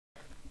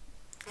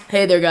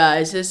Hey there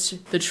guys, it's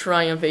the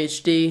Triumph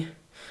HD.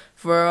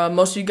 For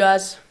most of you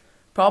guys,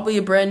 probably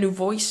a brand new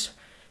voice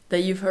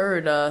that you've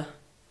heard. I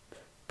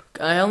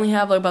only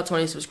have like about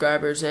 20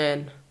 subscribers,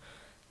 and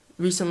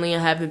recently I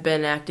haven't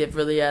been active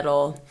really at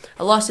all.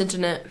 I lost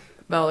internet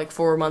about like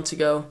 4 months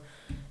ago,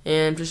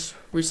 and just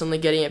recently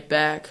getting it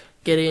back,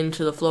 getting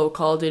into the flow of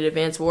Call of Duty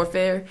Advanced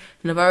Warfare,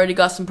 and I've already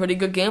got some pretty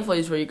good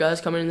gameplays for you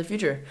guys coming in the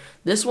future.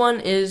 This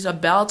one is a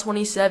BAL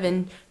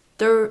 27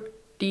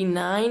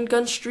 39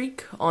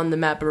 Gunstreak on the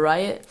map of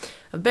Riot.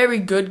 A very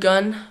good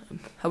gun,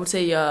 I would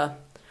say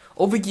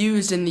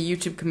overused in the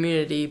YouTube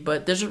community,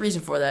 but there's a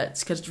reason for that.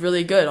 It's because it's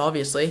really good,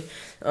 obviously.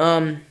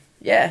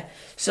 Yeah,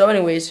 so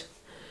anyways,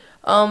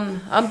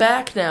 I'm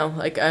back now.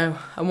 Like,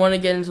 I want to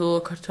get into a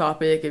little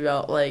topic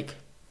about, like,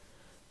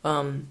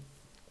 the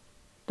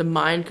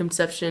mind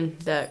conception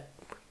that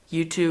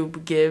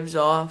YouTube gives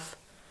off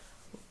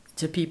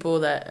to people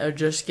that are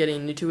just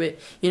getting into it.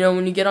 You know,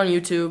 when you get on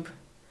YouTube,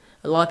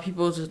 a lot of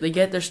people, they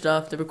get their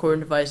stuff, the recording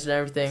devices and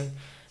everything,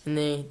 and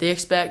they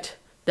expect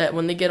that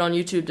when they get on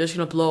YouTube, they're just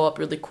going to blow up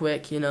really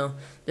quick, you know.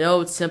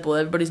 Oh, it's simple.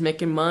 Everybody's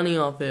making money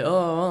off it.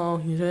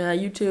 Oh, yeah,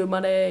 YouTube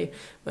money.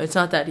 But it's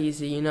not that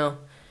easy, you know.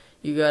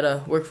 You got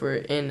to work for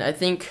it. And I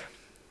think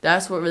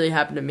that's what really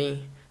happened to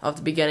me off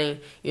the beginning.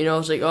 You know, I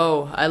was like,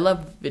 oh, I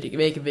love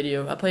making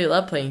video. I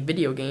love playing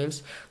video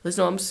games.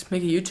 Listen, I'm just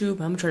making YouTube.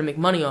 I'm trying to make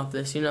money off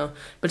this, you know.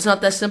 But it's not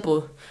that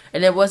simple.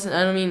 And it wasn't.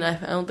 I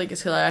don't think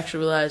it's because I actually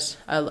realized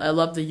I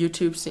love the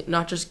YouTube scene,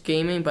 not just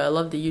gaming, but I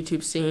love the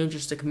YouTube scene,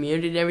 just the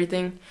community and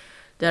everything.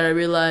 That I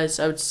realized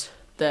that's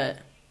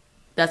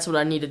what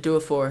I need to do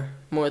it for,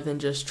 more than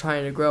just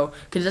trying to grow.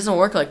 Because it doesn't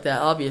work like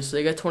that. Obviously,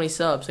 I got 20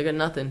 subs. I got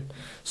nothing.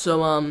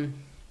 So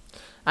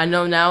I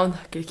know now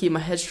I can keep my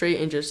head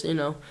straight and just, you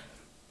know,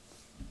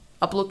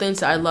 upload things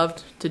that I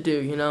love to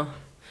do, you know.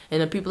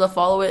 And the people that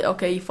follow it,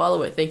 okay, you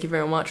follow it. Thank you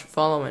very much for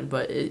following.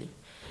 But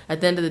at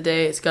the end of the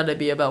day, it's got to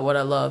be about what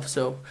I love.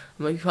 So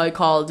I'm going to play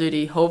Call of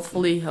Duty.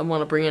 Hopefully, I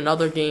want to bring in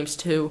other games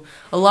too.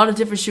 A lot of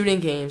different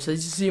shooting games.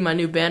 As you see my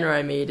new banner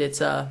I made,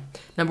 it's #1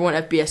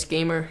 FBS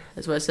Gamer.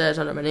 That's what it says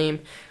under my name.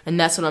 And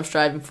that's what I'm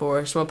striving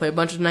for. So I want to play a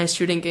bunch of nice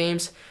shooting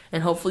games.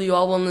 And hopefully you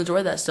all will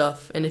enjoy that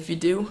stuff. And if you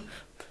do,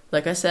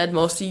 like I said,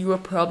 most of you are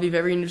probably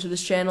very new to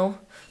this channel.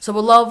 So I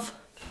would love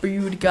for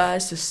you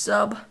guys to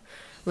sub.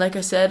 Like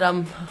I said,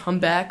 I'm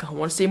back. I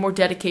want to stay more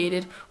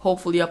dedicated.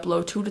 Hopefully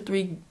upload 2 to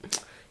 3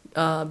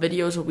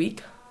 videos a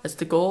week. That's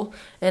the goal.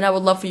 And I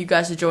would love for you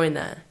guys to join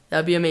that. That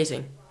would be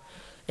amazing.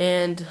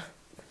 And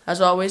as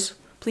always,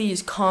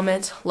 please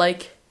comment,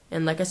 like,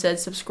 and like I said,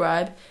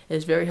 subscribe. It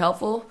is very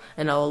helpful.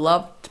 And I will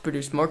love to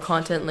produce more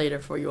content later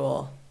for you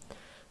all.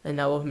 And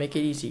that will make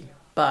it easy.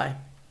 Bye.